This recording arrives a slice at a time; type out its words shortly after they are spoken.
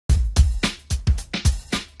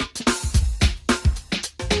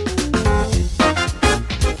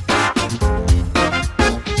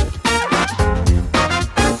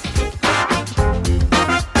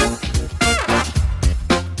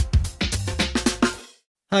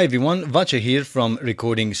Hi everyone, Vacha here from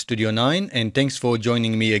Recording Studio 9 and thanks for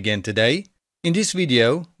joining me again today. In this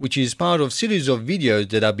video, which is part of series of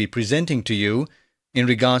videos that I'll be presenting to you in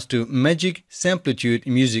regards to MAGIX Samplitude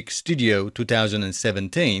Music Studio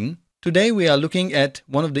 2017, today we are looking at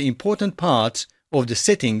one of the important parts of the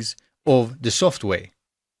settings of the software,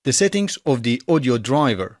 the settings of the audio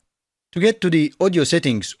driver. To get to the audio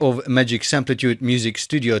settings of MAGIX Samplitude Music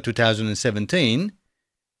Studio 2017,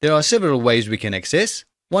 there are several ways we can access.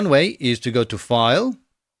 One way is to go to File,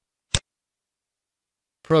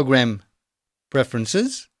 Program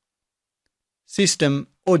Preferences, System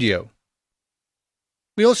Audio.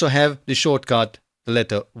 We also have the shortcut, the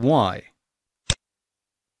letter Y.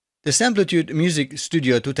 The Samplitude Music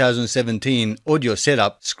Studio 2017 audio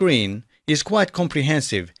setup screen is quite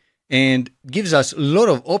comprehensive and gives us a lot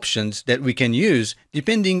of options that we can use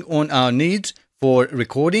depending on our needs for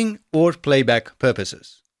recording or playback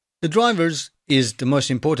purposes. The drivers is the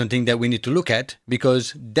most important thing that we need to look at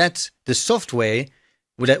because that's the software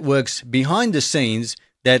that works behind the scenes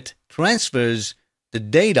that transfers the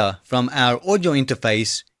data from our audio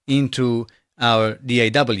interface into our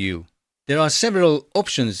DAW. There are several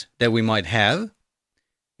options that we might have,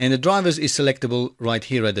 and the drivers is selectable right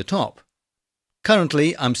here at the top.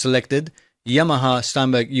 Currently, I'm selected Yamaha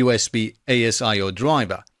Steinberg USB ASIO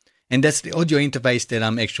driver, and that's the audio interface that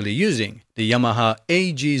I'm actually using, the Yamaha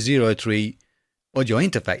AG03 audio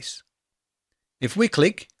interface. If we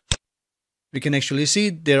click, we can actually see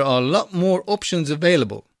there are a lot more options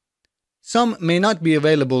available. Some may not be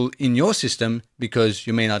available in your system because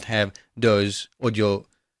you may not have those audio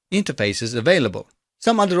interfaces available.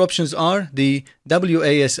 Some other options are the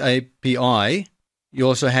WASAPI. You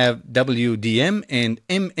also have WDM and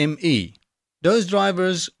MME. Those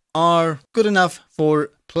drivers are good enough for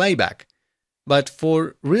playback, but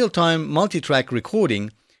for real-time multi-track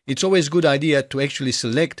recording, it's always a good idea to actually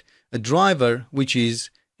select a driver which is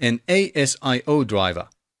an ASIO driver.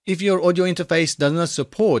 If your audio interface does not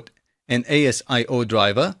support an ASIO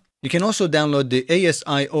driver, you can also download the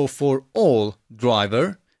ASIO for All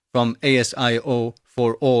driver from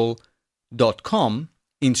ASIO4all.com,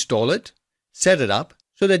 install it, set it up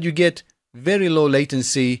so that you get very low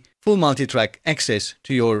latency full multi-track access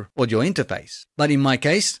to your audio interface. But in my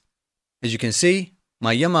case, as you can see,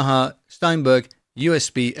 my Yamaha Steinberg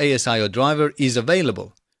USB ASIO driver is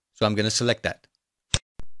available, so I'm going to select that.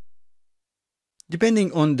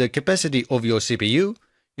 Depending on the capacity of your CPU,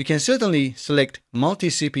 you can certainly select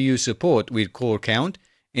multi-CPU support with core count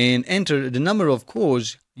and enter the number of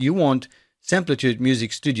cores you want Samplitude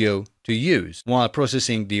Music Studio to use while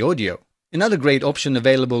processing the audio. Another great option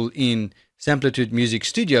available in Samplitude Music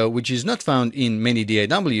Studio, which is not found in many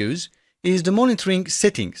DAWs, is the monitoring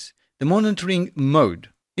settings, the monitoring mode.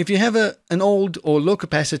 If you have an old or low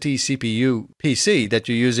capacity CPU PC that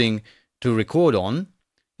you're using to record on,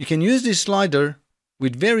 you can use this slider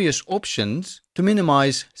with various options to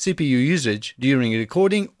minimize CPU usage during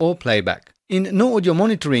recording or playback. In No Audio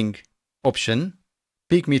Monitoring option,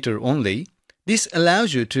 peak meter only, this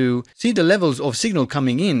allows you to see the levels of signal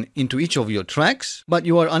coming in into each of your tracks, but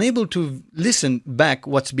you are unable to listen back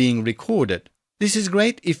what's being recorded. This is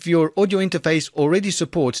great if your audio interface already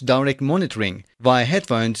supports direct monitoring via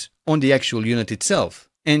headphones on the actual unit itself,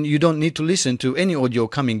 and you don't need to listen to any audio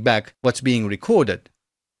coming back what's being recorded.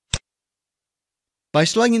 By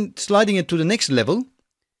sliding it to the next level,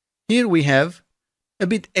 here we have a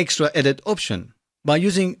bit extra edit option. By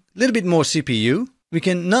using a little bit more CPU, we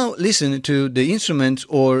can now listen to the instruments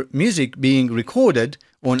or music being recorded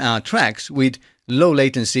on our tracks with low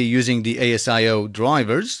latency using the ASIO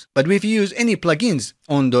drivers. But if you use any plugins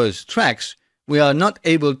on those tracks, we are not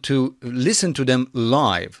able to listen to them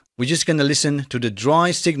live. We're just going to listen to the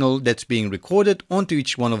dry signal that's being recorded onto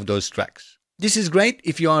each one of those tracks. This is great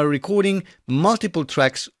if you are recording multiple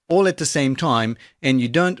tracks all at the same time and you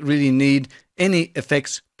don't really need any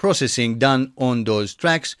effects processing done on those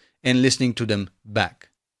tracks and listening to them back.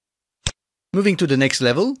 Moving to the next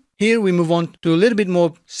level, here we move on to a little bit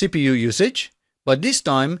more CPU usage, but this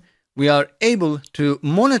time we are able to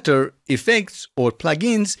monitor effects or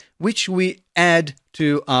plugins which we add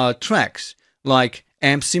to our tracks, like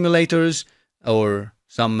amp simulators or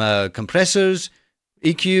some compressors,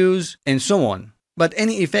 EQs, and so on. But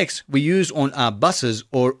any effects we use on our buses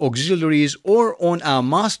or auxiliaries or on our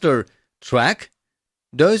master track,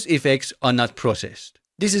 those effects are not processed.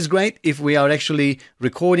 This is great if we are actually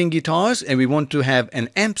recording guitars and we want to have an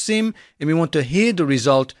amp sim and we want to hear the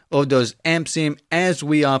result of those amp sim as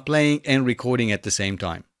we are playing and recording at the same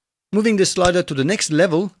time. Moving the slider to the next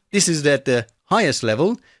level, this is at the highest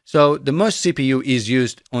level, so the most CPU is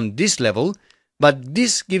used on this level, but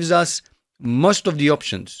this gives us most of the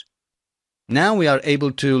options. Now we are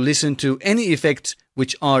able to listen to any effects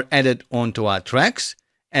which are added onto our tracks,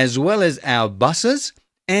 as well as our buses,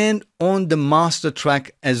 and on the master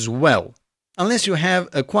track as well. Unless you have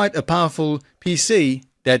quite a powerful PC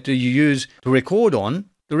that you use to record on,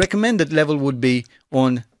 the recommended level would be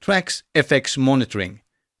on Tracks FX Monitoring.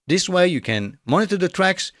 This way you can monitor the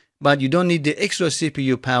tracks, but you don't need the extra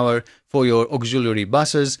CPU power for your auxiliary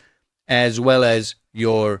buses, as well as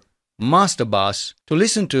your master bus to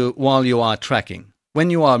listen to while you are tracking. When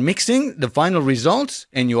you are mixing the final results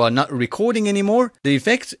and you are not recording anymore, the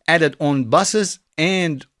effects added on buses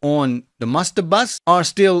and on the master bus are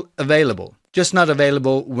still available, just not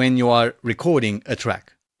available when you are recording a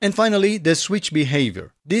track. And finally, the switch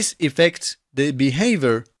behavior. This affects the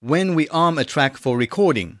behavior when we arm a track for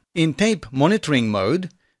recording. In tape monitoring mode,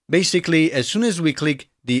 basically as soon as we click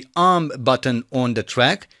the arm button on the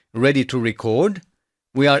track, ready to record,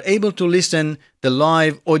 we are able to listen the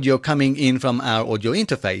live audio coming in from our audio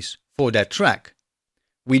interface for that track.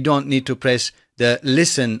 We don't need to press the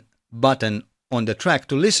listen button on the track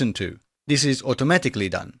to listen to. This is automatically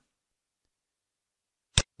done.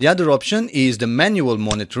 The other option is the manual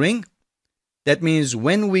monitoring. That means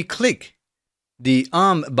when we click the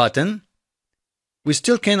arm button, we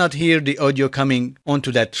still cannot hear the audio coming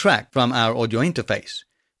onto that track from our audio interface.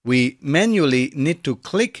 We manually need to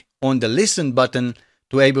click on the listen button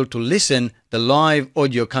to be able to listen the live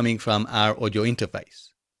audio coming from our audio interface.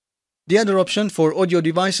 The other option for audio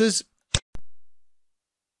devices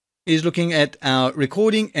is looking at our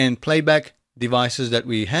recording and playback devices that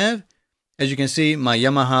we have. As you can see, my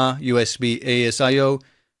Yamaha USB ASIO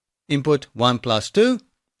input 1+2,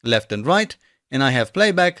 left and right, and I have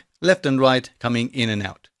playback left and right coming in and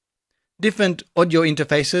out. Different audio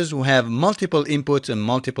interfaces who have multiple inputs and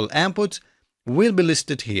multiple outputs will be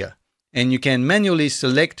listed here, and you can manually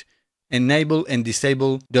select, enable and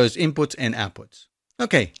disable those inputs and outputs.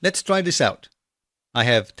 Okay, let's try this out. I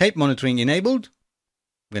have tape monitoring enabled.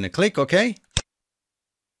 I'm going to click OK.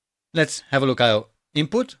 Let's have a look at our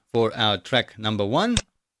input for our track number 1.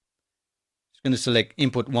 Just going to select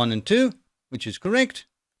input 1 and 2, which is correct.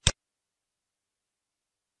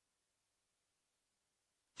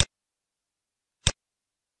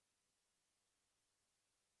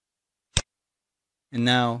 And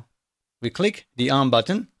now we click the arm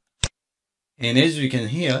button, and as you can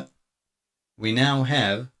hear, we now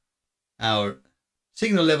have our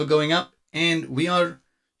signal level going up, and we are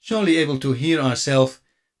surely able to hear ourselves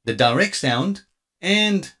the direct sound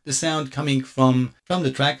and the sound coming from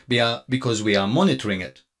the track because we are monitoring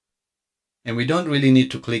it. And we don't really need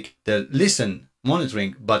to click the listen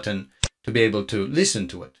monitoring button to be able to listen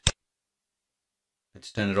to it.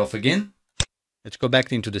 Let's turn it off again. Let's go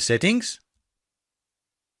back into the settings.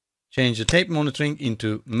 Change the tape monitoring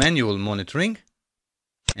into manual monitoring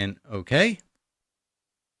and OK.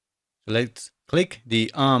 So let's click the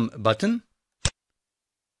arm button.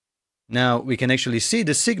 Now we can actually see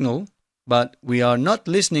the signal, but we are not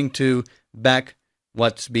listening to back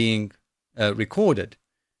what's being recorded.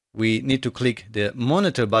 We need to click the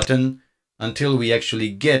monitor button until we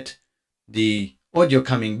actually get the audio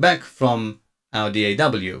coming back from our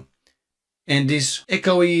DAW. And this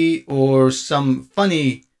echoey or some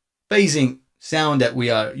funny phasing sound that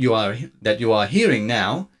you are hearing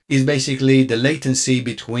now is basically the latency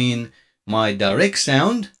between my direct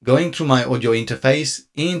sound going through my audio interface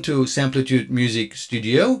into Samplitude Music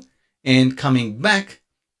Studio and coming back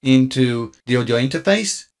into the audio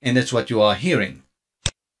interface, and that's what you are hearing.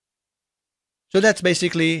 So that's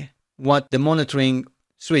basically what the monitoring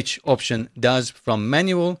switch option does from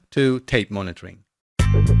manual to tape monitoring.